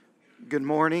Good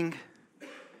morning.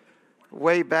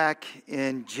 Way back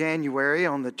in January,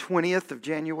 on the 20th of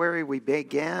January, we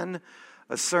began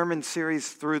a sermon series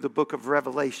through the book of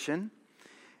Revelation.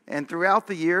 And throughout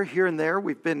the year, here and there,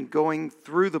 we've been going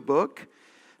through the book,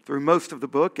 through most of the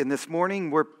book. And this morning,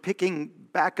 we're picking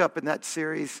back up in that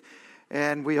series,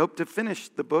 and we hope to finish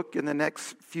the book in the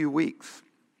next few weeks.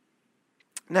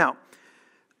 Now,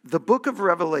 the book of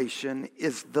Revelation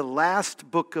is the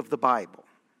last book of the Bible.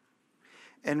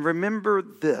 And remember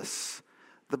this,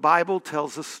 the Bible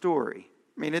tells a story.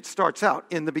 I mean, it starts out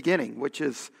in the beginning, which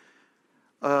is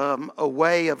a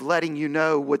way of letting you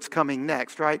know what's coming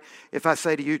next, right? If I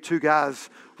say to you, two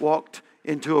guys walked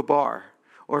into a bar,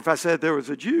 or if I said there was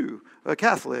a Jew, a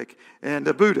Catholic, and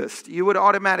a Buddhist, you would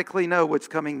automatically know what's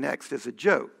coming next as a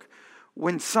joke.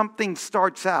 When something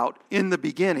starts out in the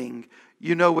beginning,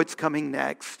 you know what's coming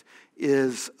next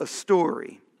is a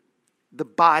story. The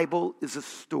Bible is a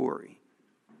story.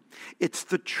 It's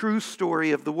the true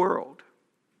story of the world.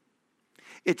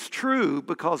 It's true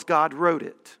because God wrote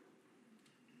it.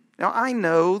 Now, I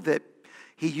know that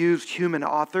He used human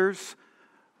authors,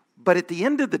 but at the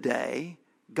end of the day,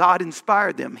 God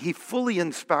inspired them. He fully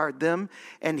inspired them,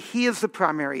 and He is the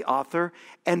primary author.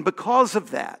 And because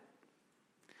of that,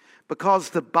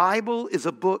 because the Bible is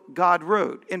a book God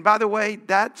wrote, and by the way,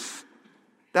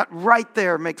 that right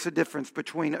there makes a difference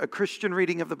between a Christian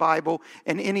reading of the Bible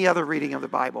and any other reading of the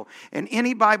Bible. And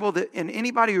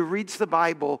anybody who reads the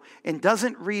Bible and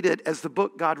doesn't read it as the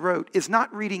book God wrote is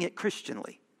not reading it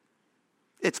Christianly.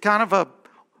 It's kind of a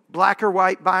black or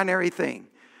white binary thing.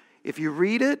 If you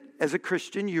read it as a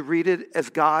Christian, you read it as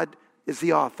God is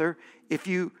the author. If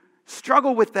you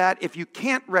struggle with that, if you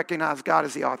can't recognize God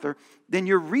as the author, then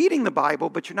you're reading the Bible,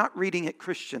 but you're not reading it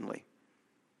Christianly.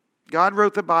 God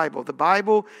wrote the Bible. The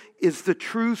Bible is the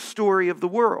true story of the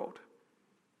world.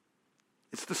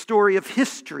 It's the story of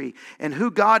history and who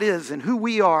God is and who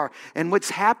we are and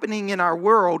what's happening in our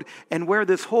world and where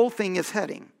this whole thing is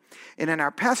heading. And in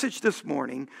our passage this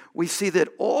morning, we see that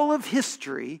all of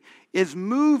history is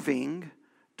moving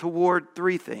toward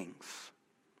three things: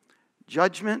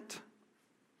 judgment,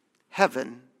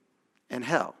 heaven, and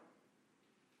hell.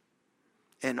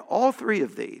 And all three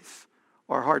of these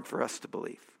are hard for us to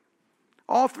believe.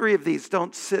 All three of these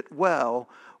don't sit well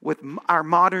with our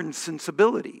modern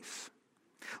sensibilities.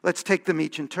 Let's take them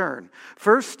each in turn.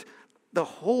 First, the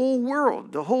whole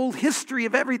world, the whole history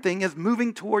of everything is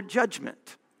moving toward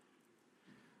judgment.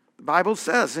 The Bible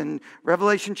says in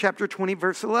Revelation chapter 20,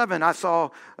 verse 11, I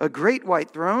saw a great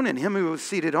white throne and him who was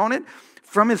seated on it.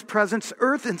 From his presence,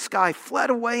 earth and sky fled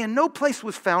away, and no place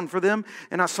was found for them.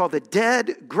 And I saw the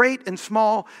dead, great and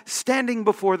small, standing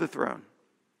before the throne.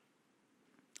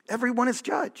 Everyone is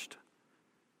judged,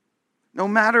 no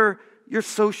matter your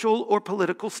social or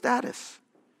political status.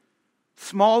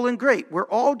 Small and great, we're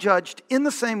all judged in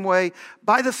the same way,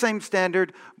 by the same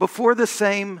standard, before the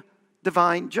same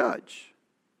divine judge.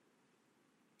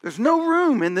 There's no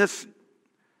room in this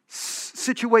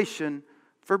situation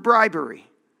for bribery.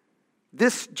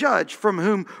 This judge from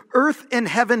whom earth and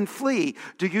heaven flee,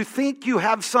 do you think you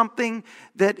have something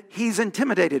that he's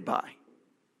intimidated by?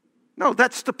 No,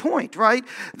 that's the point, right?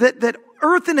 That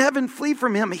earth and heaven flee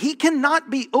from him. He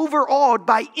cannot be overawed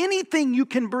by anything you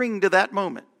can bring to that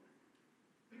moment.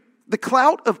 The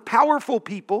clout of powerful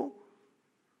people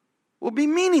will be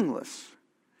meaningless.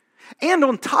 And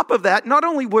on top of that, not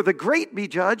only will the great be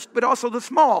judged, but also the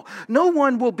small. No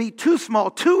one will be too small,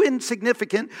 too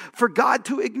insignificant for God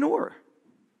to ignore.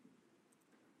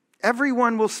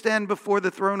 Everyone will stand before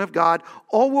the throne of God.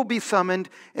 All will be summoned.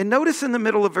 And notice in the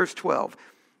middle of verse 12,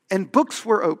 and books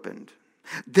were opened.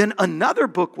 Then another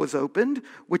book was opened,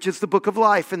 which is the book of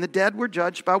life. And the dead were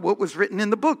judged by what was written in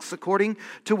the books, according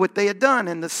to what they had done.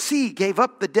 And the sea gave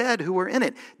up the dead who were in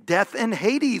it. Death and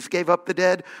Hades gave up the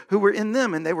dead who were in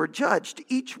them. And they were judged,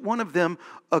 each one of them,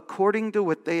 according to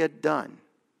what they had done.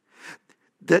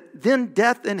 Then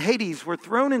death and Hades were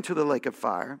thrown into the lake of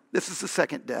fire. This is the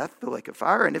second death, the lake of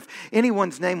fire. And if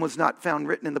anyone's name was not found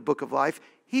written in the book of life,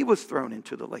 he was thrown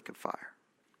into the lake of fire.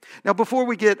 Now, before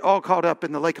we get all caught up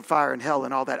in the lake of fire and hell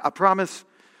and all that, I promise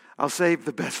I'll save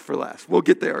the best for last. We'll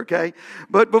get there, okay?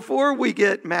 But before we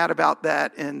get mad about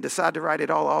that and decide to write it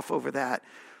all off over that,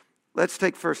 let's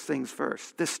take first things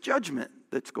first. This judgment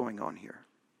that's going on here.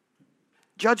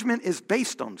 Judgment is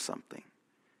based on something.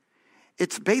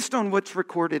 It's based on what's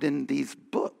recorded in these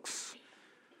books.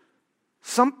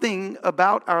 Something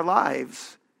about our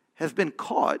lives has been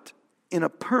caught in a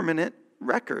permanent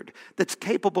record that's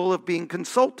capable of being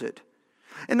consulted.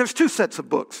 And there's two sets of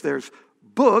books. There's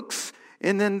books,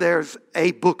 and then there's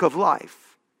a book of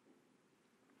life.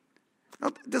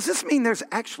 Now, does this mean there's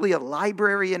actually a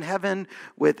library in heaven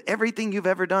with everything you've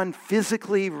ever done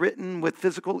physically written with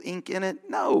physical ink in it?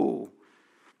 No.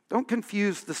 Don't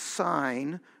confuse the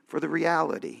sign for the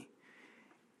reality.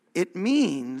 It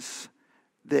means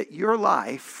that your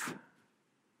life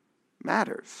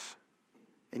matters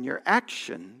and your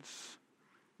actions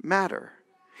matter.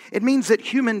 It means that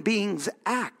human beings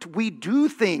act. We do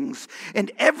things.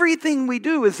 And everything we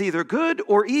do is either good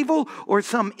or evil or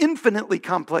some infinitely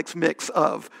complex mix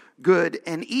of good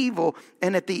and evil.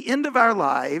 And at the end of our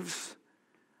lives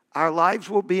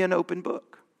will be an open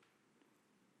book.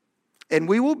 And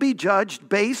we will be judged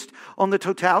based on the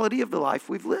totality of the life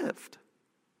we've lived.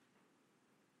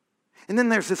 And then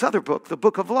there's this other book, the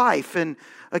book of life. And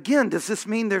again, does this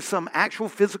mean there's some actual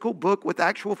physical book with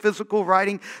actual physical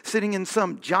writing sitting in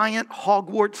some giant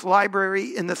Hogwarts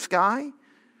library in the sky?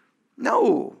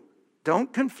 No.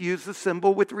 Don't confuse the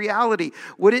symbol with reality.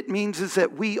 What it means is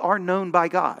that we are known by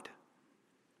God.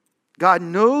 God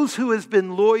knows who has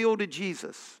been loyal to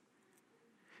Jesus.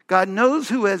 God knows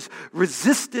who has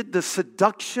resisted the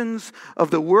seductions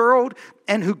of the world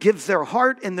and who gives their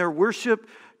heart and their worship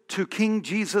to King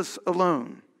Jesus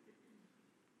alone.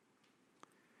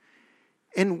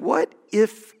 And what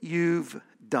if you've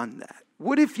done that?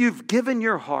 What if you've given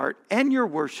your heart and your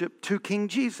worship to King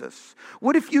Jesus?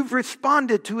 What if you've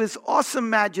responded to his awesome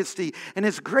majesty and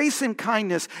his grace and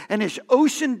kindness and his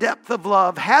ocean depth of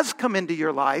love has come into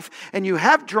your life and you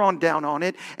have drawn down on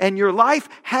it and your life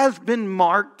has been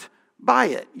marked by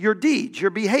it? Your deeds,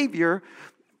 your behavior,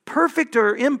 perfect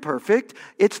or imperfect,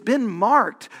 it's been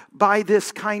marked by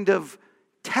this kind of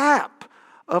tap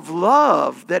of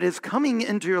love that is coming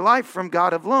into your life from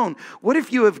God alone. What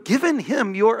if you have given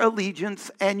him your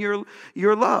allegiance and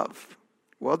your love?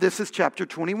 Well, this is chapter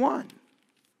 21.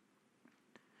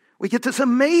 We get this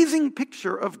amazing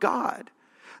picture of God,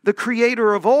 the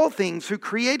creator of all things, who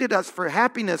created us for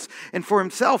happiness and for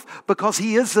himself because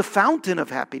he is the fountain of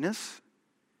happiness.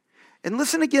 And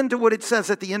listen again to what it says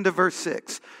at the end of verse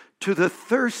 6. To the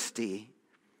thirsty,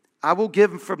 I will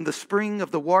give from the spring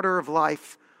of the water of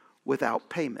life without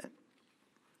payment.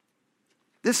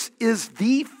 This is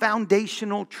the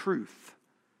foundational truth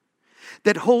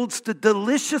that holds the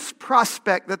delicious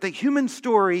prospect that the human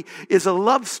story is a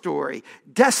love story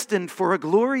destined for a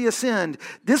glorious end.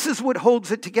 This is what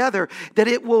holds it together, that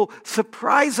it will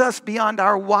surprise us beyond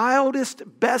our wildest,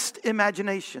 best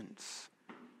imaginations.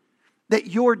 That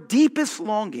your deepest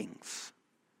longings,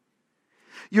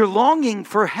 your longing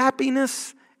for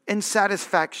happiness and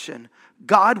satisfaction,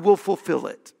 God will fulfill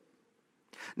it.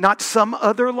 Not some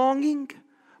other longing,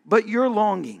 but your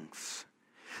longings.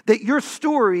 That your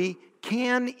story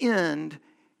can end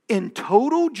in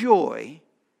total joy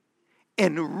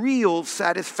and real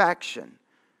satisfaction.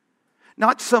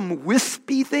 Not some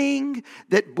wispy thing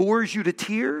that bores you to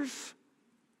tears,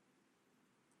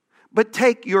 but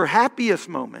take your happiest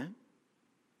moment,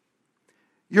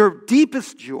 your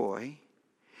deepest joy,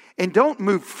 and don't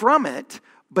move from it,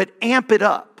 but amp it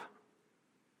up.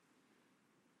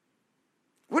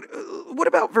 What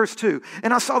about verse 2?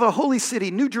 And I saw the holy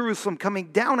city, New Jerusalem,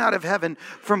 coming down out of heaven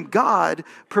from God,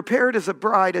 prepared as a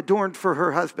bride adorned for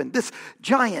her husband. This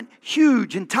giant,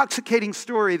 huge, intoxicating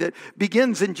story that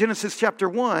begins in Genesis chapter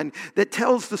 1, that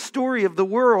tells the story of the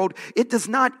world. It does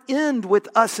not end with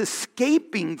us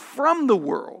escaping from the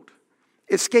world,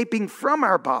 escaping from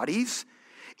our bodies.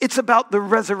 It's about the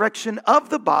resurrection of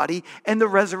the body and the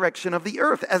resurrection of the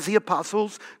earth, as the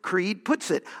Apostles' Creed puts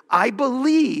it. I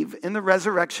believe in the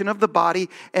resurrection of the body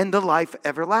and the life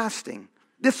everlasting.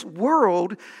 This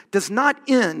world does not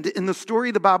end in the story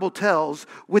the Bible tells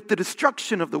with the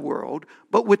destruction of the world,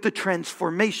 but with the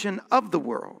transformation of the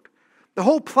world. The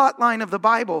whole plot line of the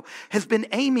Bible has been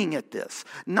aiming at this,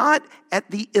 not at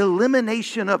the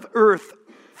elimination of earth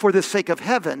for the sake of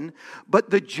heaven, but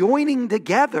the joining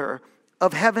together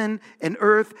of heaven and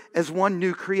earth as one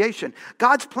new creation.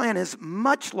 God's plan is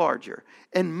much larger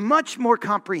and much more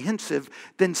comprehensive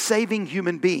than saving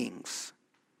human beings.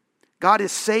 God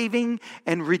is saving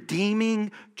and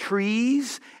redeeming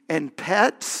trees and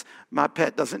pets. My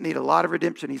pet doesn't need a lot of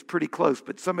redemption. He's pretty close,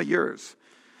 but some of yours,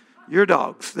 your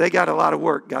dogs, they got a lot of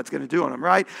work God's going to do on them,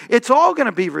 right? It's all going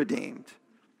to be redeemed.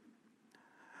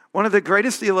 One of the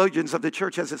greatest theologians of the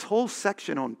church has this whole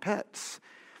section on pets,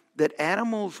 that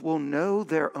animals will know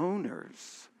their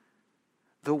owners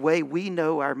the way we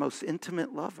know our most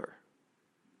intimate lover,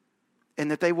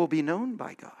 and that they will be known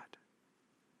by God.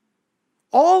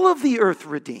 All of the earth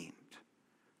redeemed.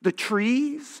 The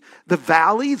trees, the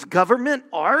valleys, government,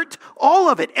 art, all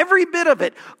of it, every bit of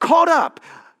it, caught up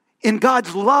in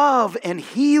God's love and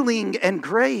healing and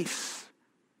grace.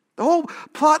 The whole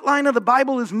plot line of the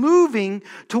Bible is moving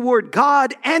toward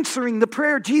God answering the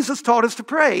prayer Jesus taught us to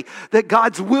pray, that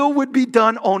God's will would be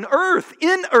done on earth,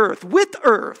 in earth, with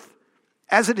earth,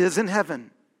 as it is in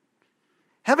heaven.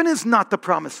 Heaven is not the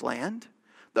promised land.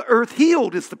 The earth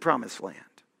healed is the promised land.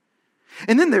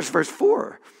 And then there's verse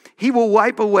 4. He will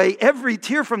wipe away every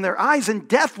tear from their eyes, and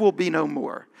death will be no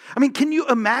more. I mean, can you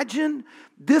imagine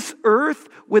this earth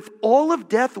with all of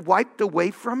death wiped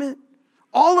away from it?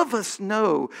 All of us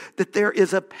know that there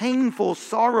is a painful,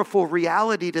 sorrowful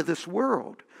reality to this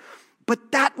world,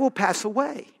 but that will pass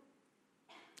away.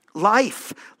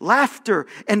 Life, laughter,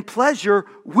 and pleasure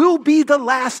will be the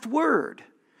last word,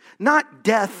 not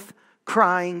death,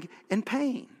 crying, and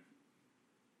pain.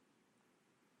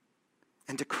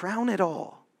 And to crown it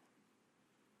all,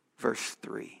 verse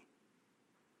 3,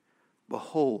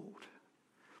 behold,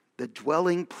 the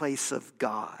dwelling place of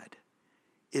God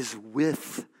is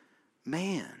with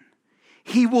man.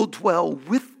 He will dwell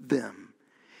with them,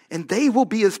 and they will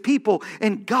be his people,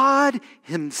 and God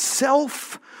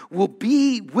himself will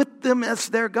be with them as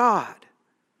their God.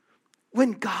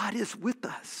 When God is with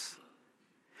us,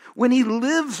 when he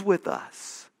lives with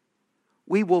us,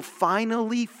 we will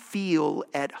finally feel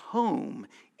at home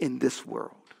in this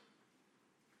world.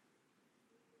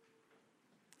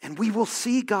 And we will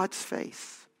see God's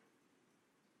face.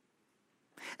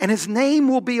 And his name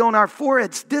will be on our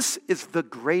foreheads. This is the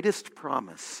greatest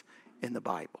promise in the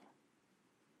Bible.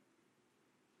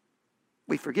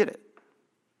 We forget it.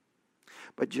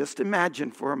 But just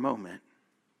imagine for a moment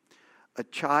a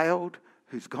child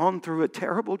who's gone through a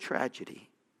terrible tragedy,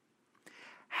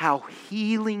 how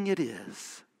healing it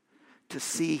is to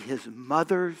see his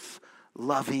mother's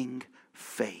loving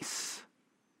face.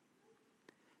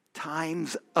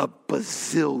 Times a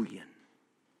bazillion.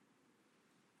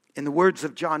 In the words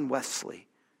of John Wesley,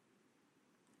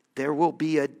 there will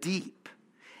be a deep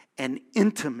and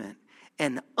intimate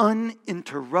and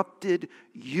uninterrupted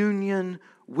union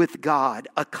with God,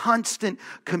 a constant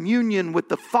communion with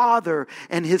the Father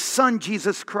and his Son,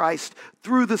 Jesus Christ,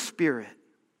 through the Spirit.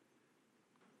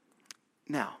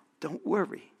 Now, don't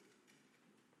worry.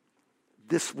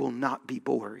 This will not be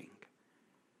boring.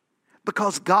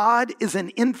 Because God is an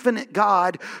infinite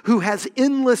God who has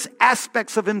endless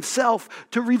aspects of himself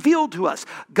to reveal to us.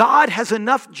 God has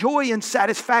enough joy and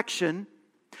satisfaction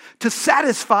to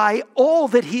satisfy all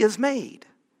that he has made.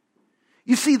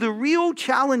 You see, the real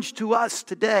challenge to us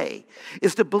today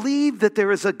is to believe that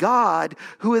there is a God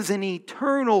who is an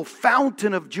eternal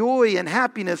fountain of joy and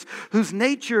happiness, whose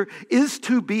nature is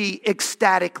to be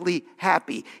ecstatically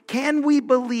happy. Can we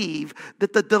believe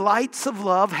that the delights of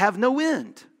love have no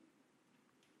end?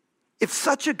 If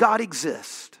such a God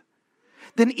exists,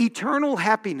 then eternal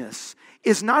happiness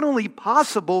is not only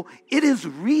possible, it is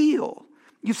real.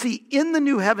 You see, in the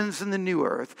new heavens and the new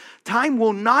earth, time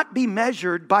will not be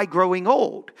measured by growing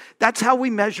old. That's how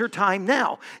we measure time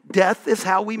now. Death is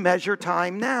how we measure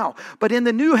time now. But in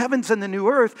the new heavens and the new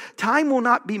earth, time will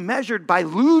not be measured by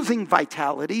losing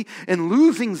vitality and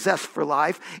losing zest for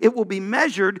life. It will be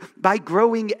measured by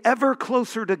growing ever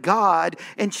closer to God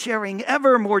and sharing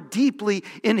ever more deeply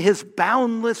in his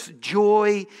boundless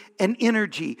joy and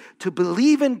energy. To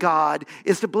believe in God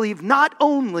is to believe not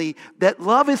only that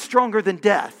love is stronger than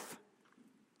death,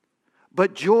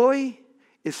 but joy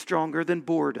is stronger than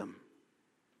boredom.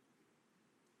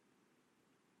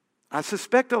 I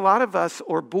suspect a lot of us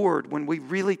are bored when we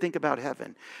really think about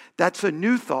heaven. That's a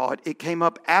new thought. It came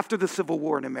up after the Civil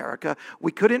War in America.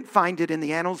 We couldn't find it in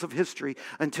the annals of history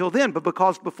until then, but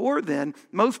because before then,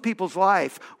 most people's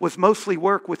life was mostly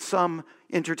work with some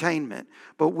entertainment.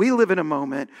 But we live in a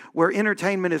moment where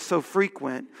entertainment is so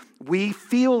frequent, we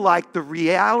feel like the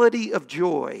reality of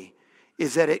joy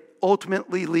is that it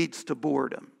ultimately leads to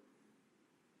boredom.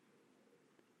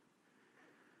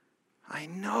 I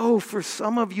know for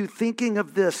some of you thinking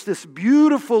of this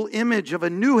beautiful image of a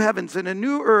new heavens and a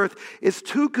new earth is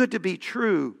too good to be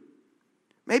true.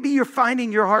 Maybe you're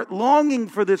finding your heart longing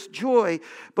for this joy,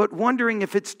 but wondering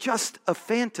if it's just a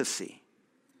fantasy.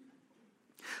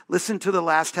 Listen to the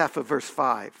last half of verse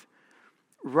 5.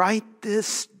 Write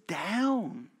this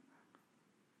down,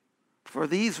 for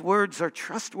these words are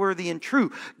trustworthy and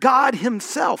true. God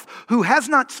himself, who has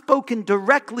not spoken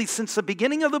directly since the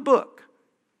beginning of the book,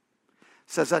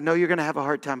 says, I know you're going to have a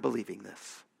hard time believing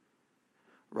this.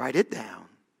 Write it down.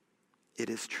 It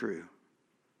is true.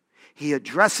 He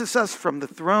addresses us from the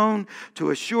throne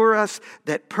to assure us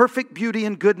that perfect beauty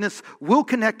and goodness will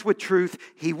connect with truth.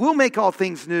 He will make all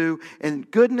things new, and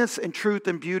goodness and truth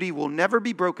and beauty will never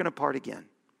be broken apart again.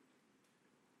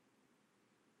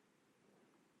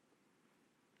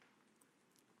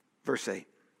 Verse 8.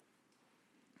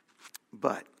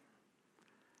 But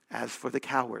as for the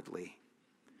cowardly,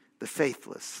 the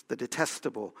faithless, the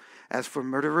detestable, as for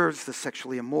murderers, the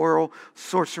sexually immoral,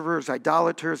 sorcerers,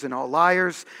 idolaters, and all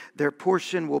liars, their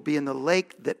portion will be in the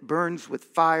lake that burns with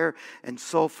fire and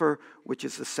sulfur, which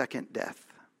is the second death.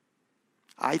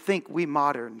 I think we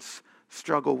moderns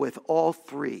struggle with all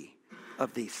three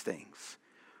of these things.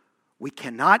 We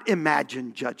cannot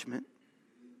imagine judgment.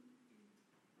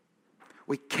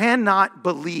 We cannot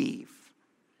believe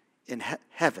in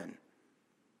heaven.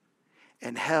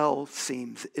 And hell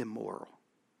seems immoral.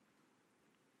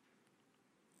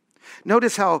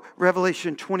 Notice how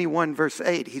Revelation 21 verse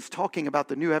 8, he's talking about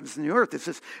the new heavens and the earth. It's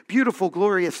this beautiful,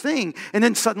 glorious thing. And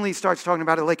then suddenly he starts talking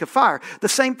about a lake of fire. The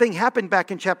same thing happened back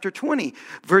in chapter 20,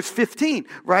 verse 15.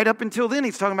 Right up until then,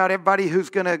 he's talking about everybody who's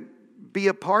going to be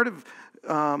a part of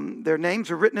their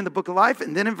names are written in the book of life.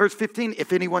 And then in verse 15,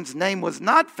 if anyone's name was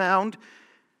not found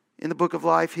in the book of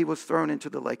life, he was thrown into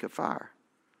the lake of fire.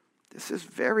 This is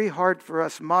very hard for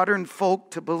us modern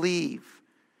folk to believe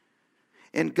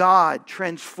in God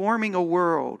transforming a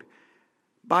world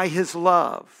by His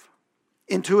love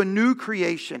into a new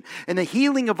creation and the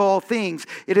healing of all things.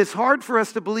 It is hard for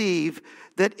us to believe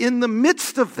that in the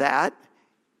midst of that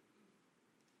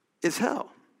is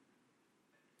hell.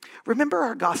 Remember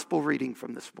our gospel reading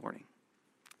from this morning.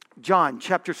 John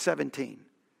chapter 17,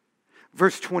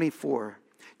 verse 24.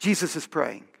 Jesus is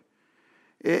praying.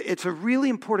 It's a really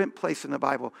important place in the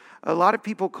Bible. A lot of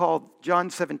people call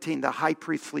John 17 the high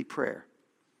priestly prayer.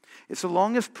 It's the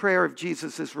longest prayer of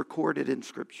Jesus is recorded in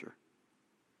Scripture.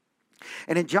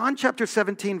 And in John chapter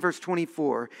 17, verse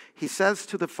 24, he says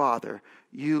to the Father,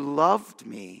 "You loved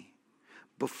me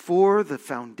before the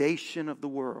foundation of the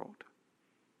world."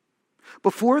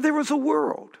 Before there was a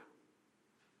world.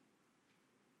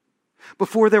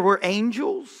 Before there were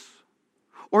angels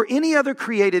or any other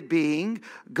created being,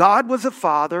 God was a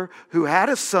Father who had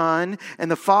a Son,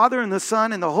 and the Father and the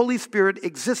Son and the Holy Spirit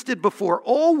existed before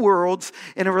all worlds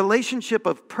in a relationship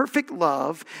of perfect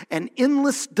love and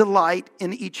endless delight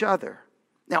in each other.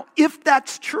 Now, if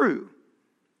that's true,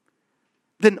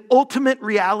 then ultimate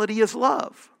reality is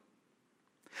love.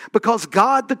 Because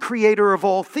God, the creator of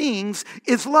all things,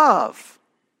 is love.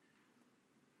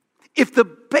 If the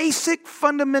basic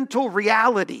fundamental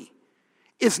reality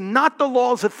is not the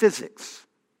laws of physics,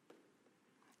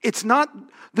 it's not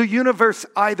the universe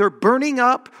either burning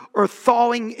up or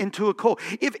thawing into a coal.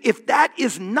 If that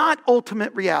is not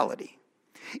ultimate reality,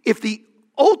 if the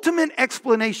ultimate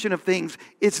explanation of things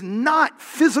is not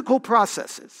physical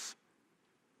processes,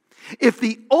 if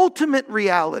the ultimate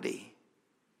reality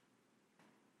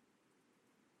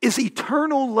is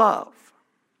eternal love,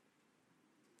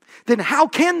 then how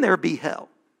can there be hell?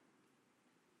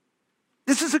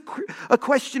 This is a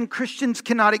question Christians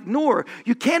cannot ignore.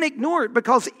 You can't ignore it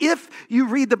because if you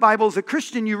read the Bible as a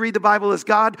Christian, you read the Bible as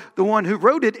God, the one who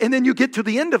wrote it, and then you get to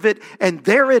the end of it, and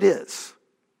there it is.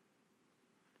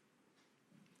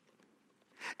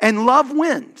 And love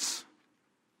wins.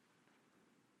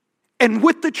 And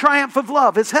with the triumph of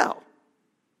love is hell.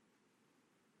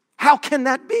 How can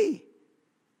that be?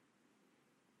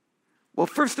 Well,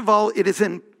 first of all, it is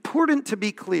important to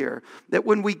be clear that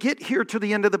when we get here to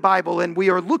the end of the Bible and we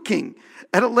are looking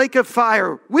at a lake of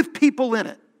fire with people in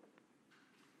it,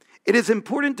 it is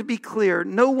important to be clear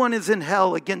no one is in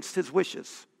hell against his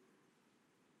wishes.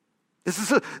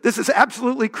 This is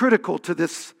absolutely critical to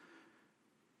this,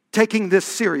 taking this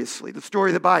seriously, the story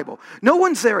of the Bible. No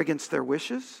one's there against their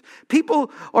wishes. People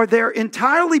are there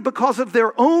entirely because of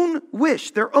their own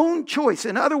wish, their own choice.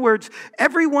 In other words,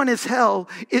 everyone in hell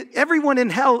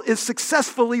is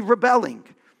successfully rebelling.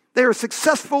 They are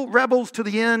successful rebels to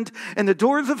the end, and the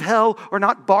doors of hell are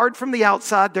not barred from the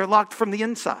outside, they're locked from the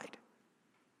inside.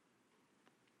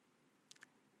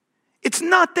 It's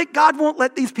not that God won't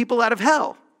let these people out of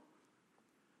hell.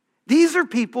 These are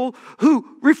people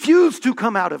who refuse to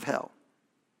come out of hell.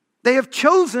 They have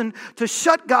chosen to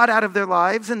shut God out of their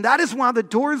lives, and that is why the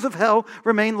doors of hell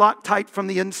remain locked tight from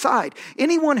the inside.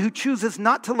 Anyone who chooses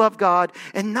not to love God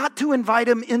and not to invite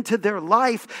Him into their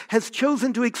life has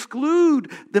chosen to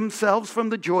exclude themselves from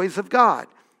the joys of God.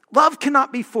 Love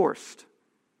cannot be forced.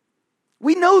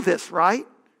 We know this, right?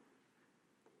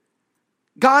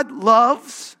 God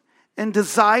loves and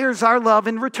desires our love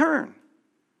in return.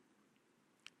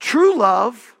 True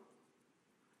love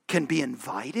can be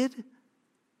invited,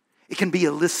 it can be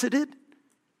elicited,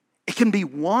 it can be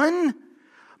won,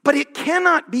 but it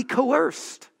cannot be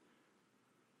coerced.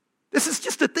 This is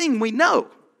just a thing we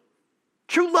know.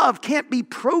 True love can't be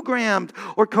programmed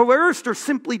or coerced or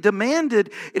simply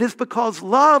demanded. It is because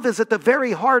love is at the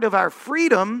very heart of our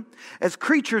freedom as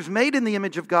creatures made in the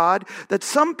image of God that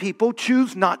some people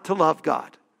choose not to love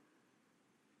God.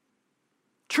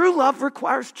 True love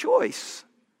requires choice.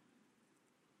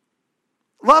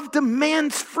 Love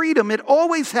demands freedom. It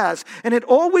always has, and it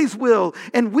always will.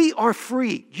 And we are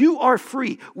free. You are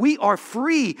free. We are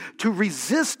free to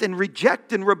resist and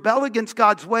reject and rebel against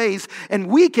God's ways, and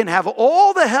we can have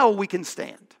all the hell we can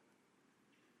stand.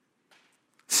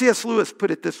 C.S. Lewis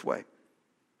put it this way: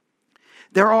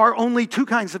 there are only two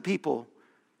kinds of people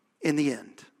in the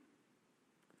end.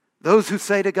 Those who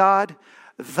say to God,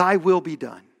 "Thy will be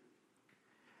done,"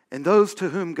 and those to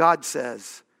whom God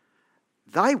says,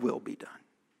 "Thy will be done."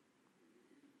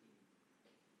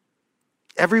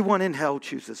 Everyone in hell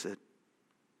chooses it.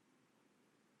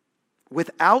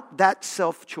 Without that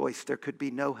self-choice, there could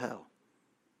be no hell.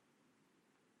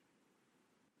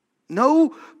 No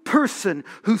person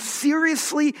who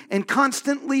seriously and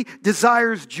constantly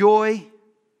desires joy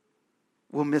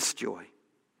will miss joy.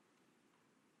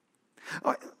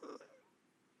 That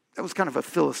was kind of a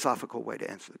philosophical way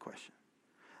to answer the question.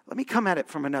 Let me come at it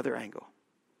from another angle.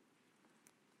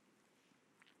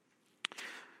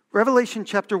 Revelation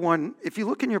chapter 1, if you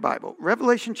look in your Bible,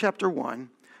 Revelation chapter 1,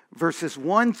 verses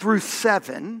 1 through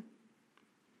 7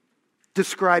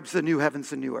 describes the new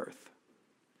heavens and new earth.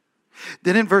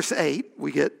 Then in verse 8,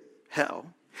 we get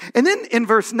hell. And then in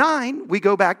verse 9, we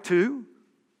go back to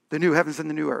the new heavens and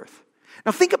the new earth.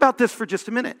 Now think about this for just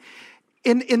a minute.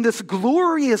 In this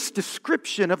glorious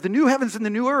description of the new heavens and the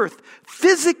new earth,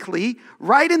 physically,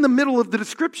 right in the middle of the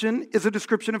description is a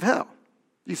description of hell.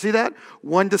 You see that?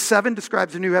 1 to 7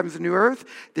 describes the new heavens and new earth.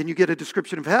 Then you get a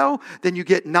description of hell. Then you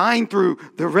get 9 through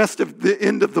the rest of the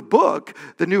end of the book,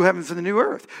 the new heavens and the new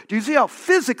earth. Do you see how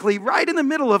physically, right in the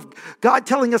middle of God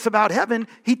telling us about heaven,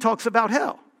 he talks about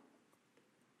hell?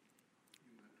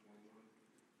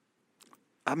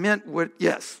 I meant what,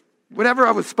 yes. Whatever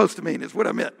I was supposed to mean is what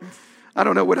I meant. I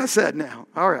don't know what I said now.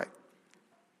 All right.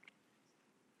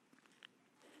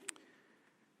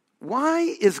 Why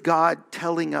is God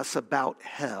telling us about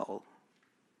hell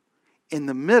in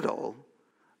the middle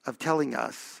of telling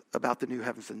us about the new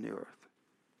heavens and new earth?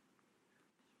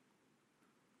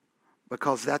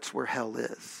 Because that's where hell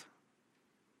is.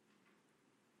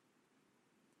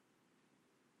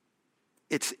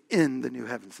 It's in the new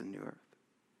heavens and new earth.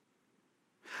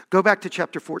 Go back to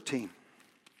chapter 14.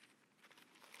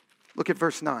 Look at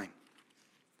verse 9.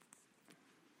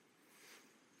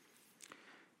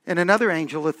 And another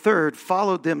angel, a third,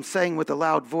 followed them, saying with a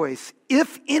loud voice,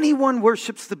 "If anyone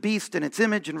worships the beast and its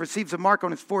image and receives a mark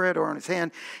on his forehead or on his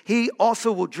hand, he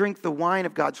also will drink the wine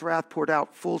of God's wrath poured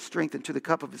out full strength into the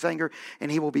cup of his anger,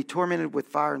 and he will be tormented with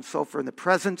fire and sulfur in the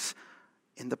presence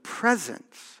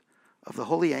of the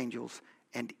holy angels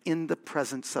and in the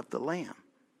presence of the Lamb."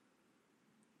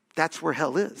 That's where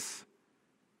hell is.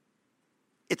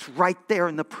 It's right there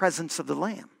in the presence of the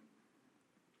Lamb.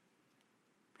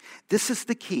 This is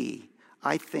the key,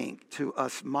 I think, to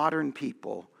us modern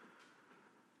people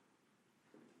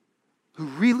who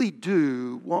really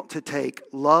do want to take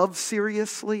love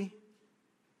seriously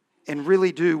and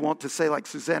really do want to say, like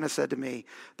Susanna said to me,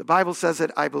 the Bible says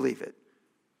it, I believe it.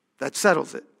 That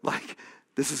settles it. Like,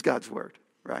 this is God's word,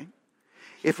 right?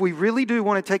 If we really do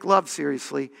want to take love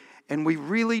seriously, and we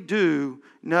really do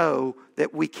know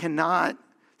that we cannot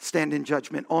stand in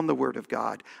judgment on the word of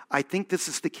God, I think this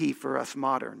is the key for us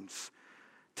moderns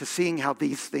to seeing how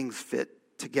these things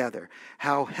fit together.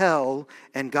 How hell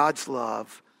and God's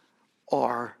love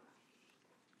are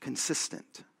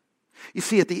consistent. You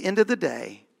see, at the end of the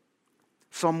day,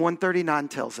 Psalm 139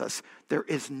 tells us there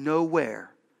is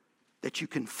nowhere that you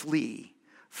can flee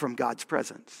from God's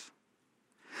presence.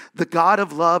 The God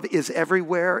of love is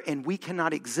everywhere, and we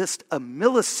cannot exist a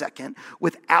millisecond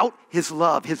without his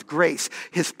love, his grace,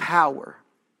 his power.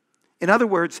 In other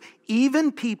words,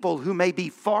 even people who may be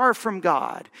far from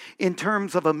God in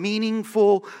terms of a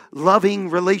meaningful, loving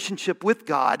relationship with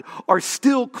God are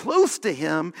still close to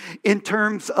him in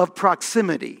terms of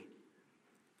proximity,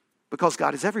 because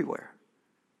God is everywhere.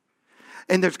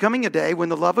 And there's coming a day when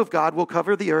the love of God will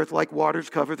cover the earth like waters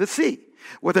cover the sea,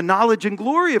 where the knowledge and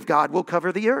glory of God will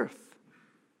cover the earth.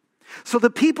 So the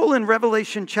people in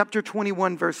Revelation chapter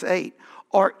 21, verse 8,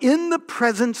 are in the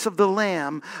presence of the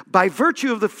Lamb by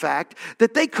virtue of the fact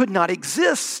that they could not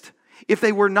exist if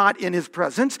they were not in his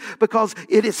presence, because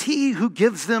it is he who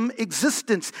gives them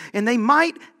existence. And they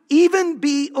might even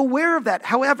be aware of that.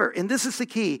 However, and this is the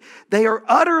key, they are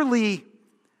utterly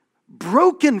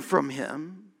broken from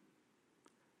him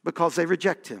because they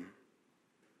reject him.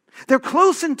 They're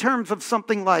close in terms of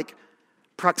something like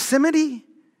proximity,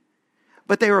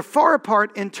 but they are far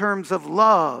apart in terms of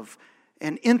love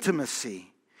and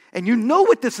intimacy. And you know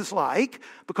what this is like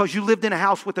because you lived in a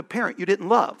house with a parent you didn't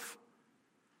love,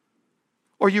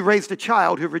 or you raised a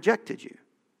child who rejected you.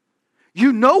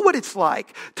 You know what it's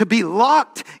like to be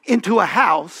locked into a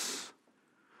house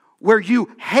where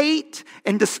you hate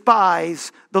and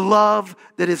despise the love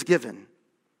that is given.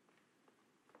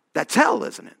 That's hell,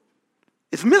 isn't it?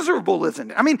 It's miserable,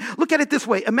 isn't it? I mean, look at it this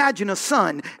way. Imagine a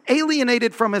son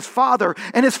alienated from his father,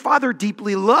 and his father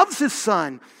deeply loves his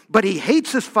son, but he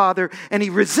hates his father, and he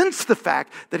resents the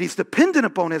fact that he's dependent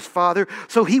upon his father,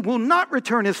 so he will not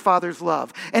return his father's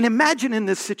love. And imagine in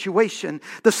this situation,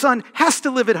 the son has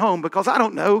to live at home because, I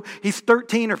don't know, he's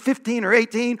 13 or 15 or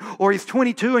 18, or he's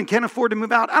 22 and can't afford to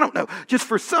move out. I don't know. Just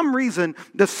for some reason,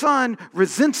 the son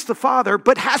resents the father,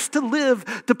 but has to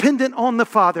live dependent on the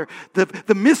father.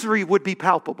 The misery would be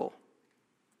palpable.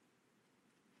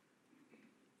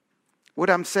 What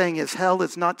I'm saying is, hell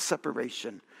is not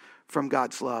separation from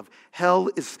God's love. Hell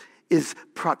is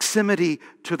proximity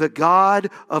to the God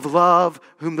of love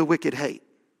whom the wicked hate.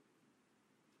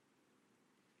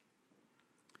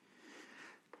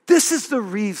 This is the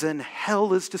reason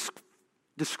hell is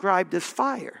described as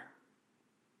fire.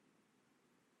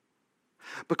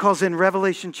 Because in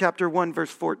Revelation chapter 1,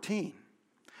 verse 14,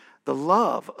 the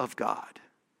love of God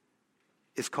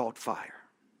is called fire.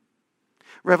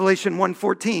 Revelation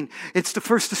 1:14, it's the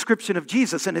first description of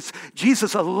Jesus, and it's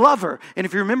Jesus a lover. And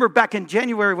if you remember back in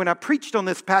January when I preached on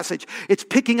this passage, it's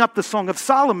picking up the Song of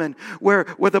Solomon where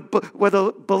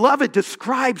the beloved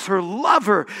describes her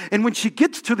lover. And when she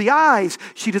gets to the eyes,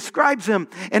 she describes him.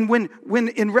 And when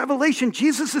in Revelation,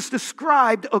 Jesus is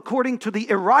described according to the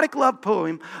erotic love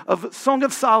poem of Song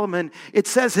of Solomon, it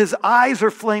says his eyes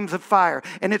are flames of fire.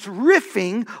 And it's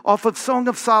riffing off of Song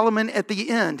of Solomon at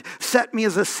the end. Set me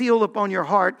as a seal upon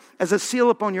your heart, as a seal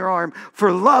upon your arm.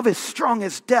 For love is strong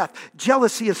as death.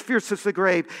 Jealousy is fierce as the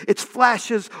grave. Its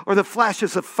flashes are the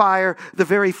flashes of fire, the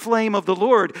very flame of the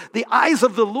Lord. The eyes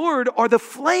of the Lord are the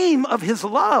flame of his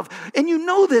love. And you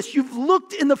know this. You've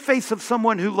looked in the face of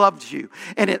someone who loved you,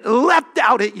 and it leapt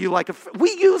out at you like a...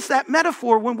 We use that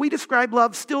metaphor when we describe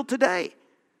love still today.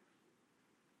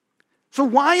 So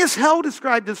why is hell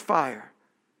described as fire?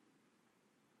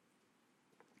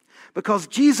 Because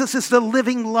Jesus is the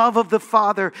living love of the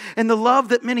Father, and the love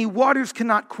that many waters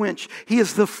cannot quench. He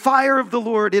is the fire of the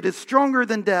Lord. It is stronger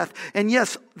than death. And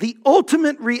yes, the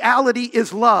ultimate reality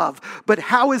is love. But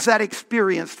how is that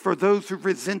experienced for those who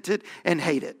resent it and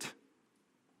hate it?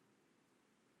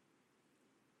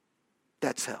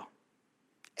 That's hell.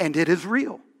 And it is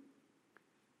real.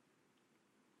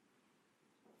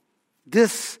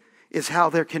 This is how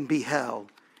there can be hell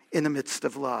in the midst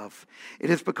of love. It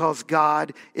is because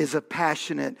God is a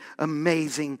passionate,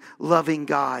 amazing, loving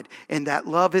God. And that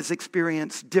love is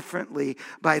experienced differently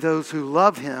by those who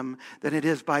love him than it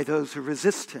is by those who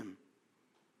resist him.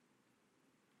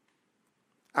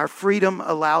 Our freedom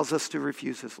allows us to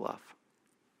refuse his love,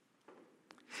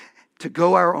 to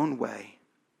go our own way.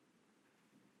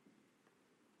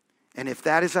 And if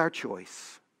that is our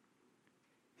choice,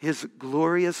 his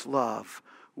glorious love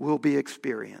will be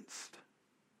experienced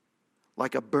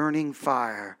like a burning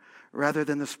fire rather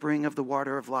than the spring of the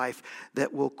water of life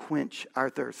that will quench our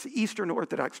thirst. The Eastern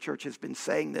Orthodox Church has been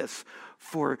saying this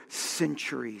for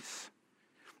centuries,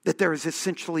 that there is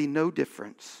essentially no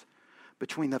difference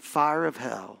between the fire of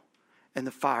hell and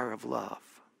the fire of love.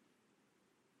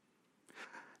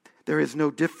 There is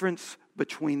no difference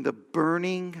between the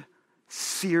burning,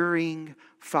 searing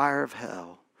fire of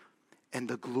hell and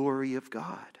the glory of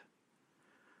God.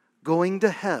 Going to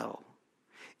hell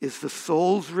is the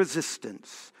soul's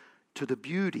resistance to the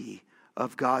beauty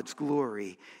of God's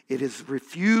glory. It is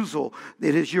refusal.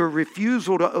 It is your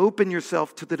refusal to open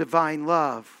yourself to the divine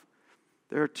love.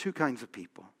 There are two kinds of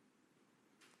people.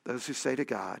 Those who say to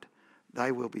God,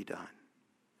 thy will be done.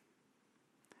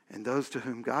 And those to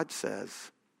whom God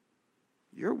says,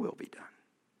 your will be done.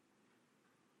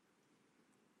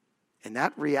 And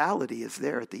that reality is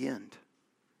there at the end.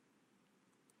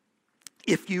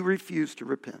 If you refuse to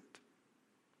repent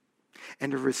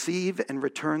and to receive and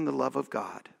return the love of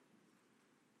God,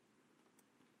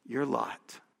 your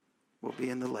lot will be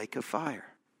in the lake of fire.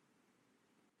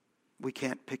 We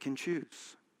can't pick and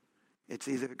choose. It's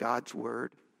either God's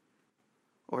word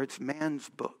or it's man's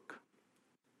book.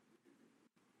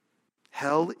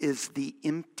 Hell is the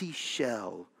empty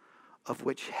shell of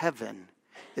which heaven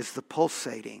is the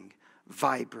pulsating,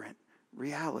 vibrant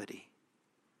reality.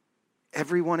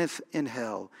 Everyone is in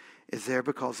hell is there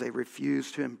because they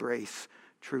refuse to embrace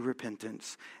true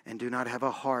repentance and do not have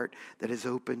a heart that is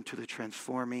open to the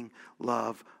transforming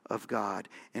love of God.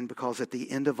 And because at the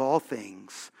end of all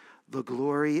things, the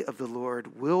glory of the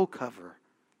Lord will cover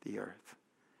the earth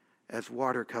as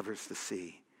water covers the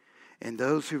sea. And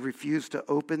those who refuse to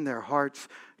open their hearts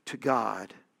to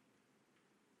God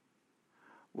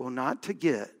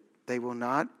they will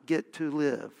not get to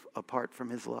live apart from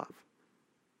his love.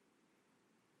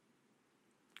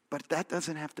 But that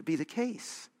doesn't have to be the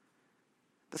case.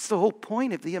 That's the whole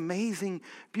point of the amazing,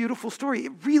 beautiful story.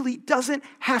 It really doesn't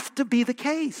have to be the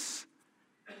case.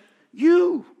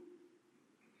 You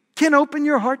can open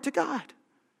your heart to God.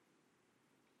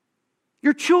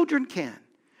 Your children can.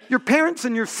 Your parents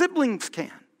and your siblings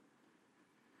can.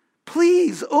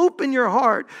 Please open your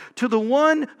heart to the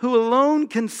one who alone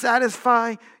can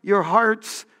satisfy your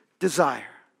heart's desire.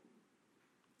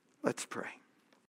 Let's pray.